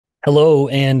Hello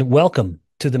and welcome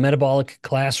to the Metabolic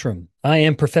Classroom. I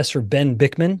am Professor Ben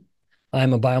Bikman.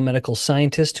 I'm a biomedical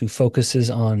scientist who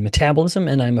focuses on metabolism,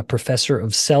 and I'm a professor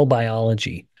of cell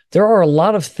biology. There are a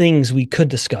lot of things we could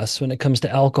discuss when it comes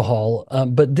to alcohol,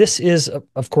 but this is,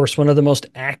 of course, one of the most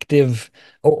active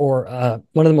or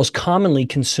one of the most commonly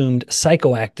consumed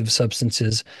psychoactive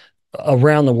substances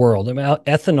around the world.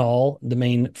 Ethanol, the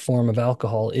main form of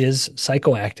alcohol, is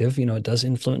psychoactive. It does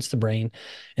influence the brain.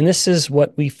 And this is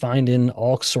what we find in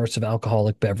all sorts of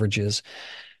alcoholic beverages.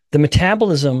 The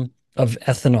metabolism of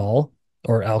ethanol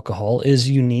or alcohol is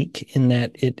unique in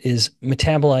that it is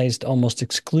metabolized almost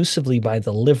exclusively by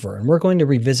the liver. And we're going to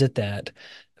revisit that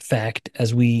fact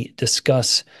as we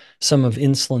discuss some of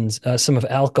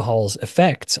alcohol's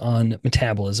effects on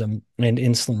metabolism and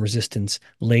insulin resistance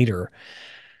later.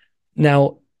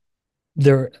 Now,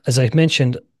 as I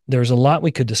mentioned, there's a lot we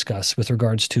could discuss with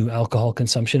regards to alcohol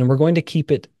consumption, and we're going to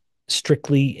keep it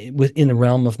strictly within the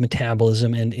realm of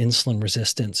metabolism and insulin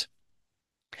resistance.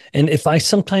 And if I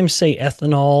sometimes say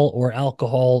ethanol or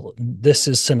alcohol, this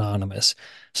is synonymous.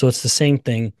 So it's the same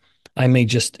thing. I may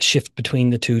just shift between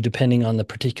the two depending on the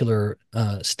particular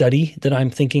study that I'm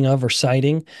thinking of or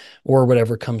citing, or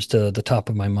whatever comes to the top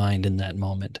of my mind in that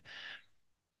moment.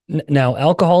 Now,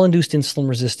 alcohol-induced insulin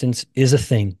resistance is a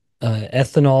thing.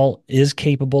 Ethanol is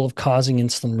capable of causing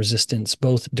insulin resistance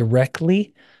both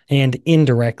directly and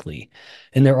indirectly.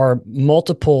 And there are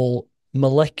multiple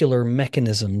molecular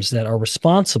mechanisms that are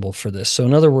responsible for this. So,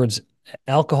 in other words,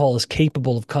 alcohol is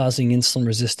capable of causing insulin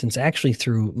resistance actually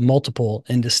through multiple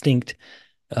and distinct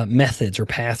methods or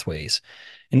pathways.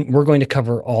 And we're going to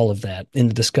cover all of that in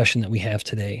the discussion that we have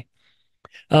today.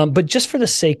 But just for the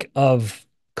sake of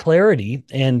clarity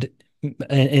and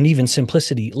even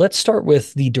simplicity, let's start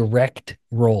with the direct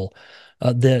role.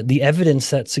 The evidence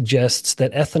that suggests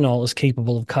that ethanol is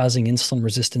capable of causing insulin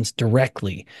resistance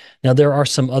directly. Now, there are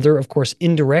some other, of course,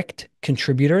 indirect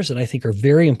contributors that I think are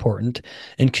very important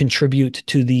and contribute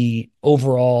to the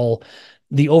overall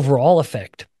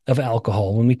effect of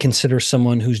alcohol. When we consider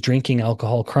someone who's drinking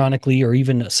alcohol chronically or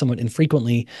even somewhat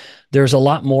infrequently, there's a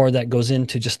lot more that goes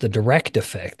into just the direct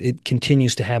effect. It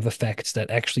continues to have effects that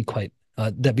actually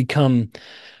that become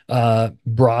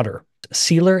broader.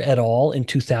 Seiler et al. In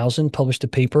 2000 published a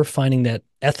paper finding that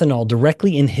ethanol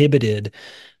directly inhibited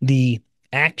the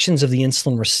actions of the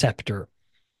insulin receptor.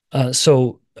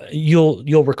 So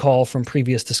you'll recall from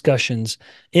previous discussions,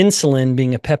 insulin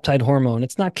being a peptide hormone,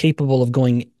 it's not capable of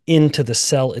going into the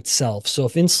cell itself. So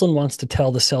if insulin wants to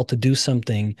tell the cell to do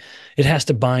something, it has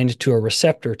to bind to a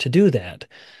receptor to do that.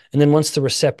 And then once the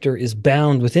receptor is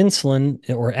bound with insulin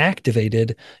or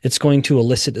activated, it's going to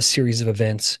elicit a series of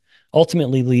events,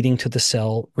 ultimately leading to the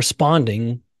cell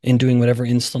responding and doing whatever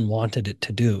insulin wanted it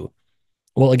to do.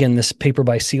 Well, again, this paper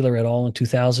by Seiler et al. In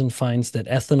 2000 finds that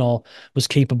ethanol was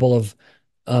capable of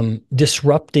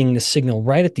disrupting the signal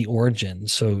right at the origin,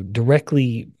 so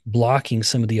directly blocking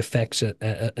some of the effects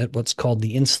at what's called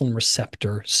the insulin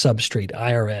receptor substrate,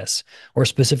 IRS, or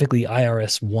specifically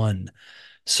IRS1.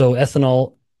 So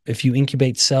ethanol, if you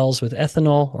incubate cells with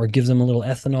ethanol or give them a little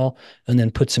ethanol and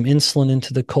then put some insulin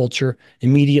into the culture,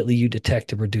 immediately you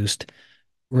detect a reduced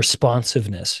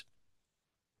responsiveness.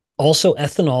 Also,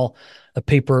 ethanol, a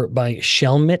paper by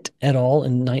Shelmet et al.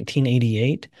 In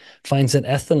 1988, finds that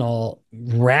ethanol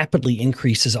rapidly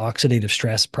increases oxidative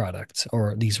stress products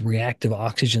or these reactive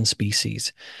oxygen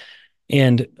species.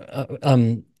 And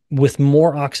with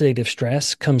more oxidative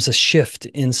stress comes a shift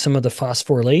in some of the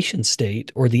phosphorylation state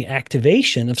or the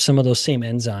activation of some of those same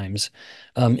enzymes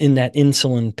in that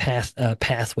insulin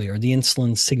pathway or the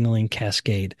insulin signaling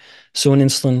cascade. So when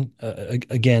insulin,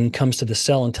 again, comes to the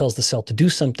cell and tells the cell to do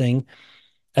something,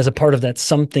 as a part of that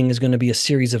something is going to be a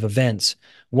series of events,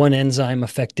 one enzyme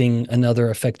affecting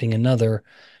another,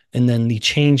 and then the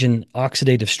change in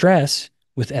oxidative stress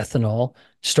with ethanol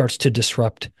starts to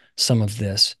disrupt some of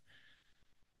this.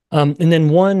 And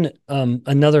then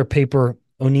another paper,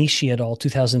 Onishi et al.,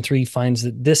 2003, finds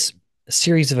that this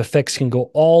series of effects can go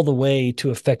all the way to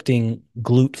affecting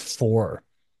GLUT4.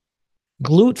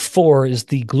 GLUT4 is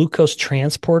the glucose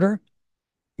transporter.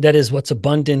 That is what's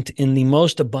abundant in the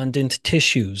most abundant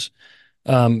tissues,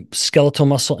 skeletal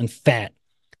muscle and fat.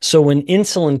 So when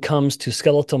insulin comes to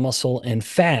skeletal muscle and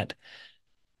fat,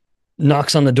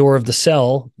 knocks on the door of the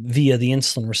cell via the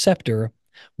insulin receptor,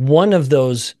 one of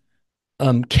those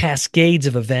cascades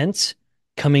of events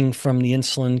coming from the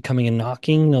insulin coming and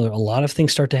knocking, a lot of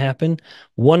things start to happen.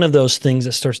 One of those things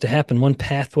that starts to happen, one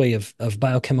pathway of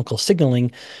biochemical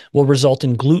signaling, will result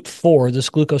in GLUT4, this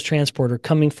glucose transporter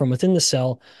coming from within the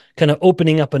cell, kind of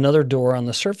opening up another door on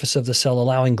the surface of the cell,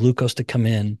 allowing glucose to come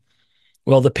in.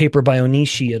 Well, the paper by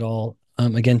Onishi et al.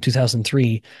 again,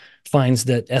 2003, finds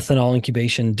that ethanol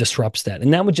incubation disrupts that.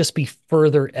 And that would just be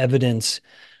further evidence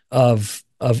of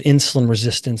insulin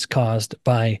resistance caused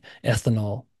by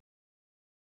ethanol.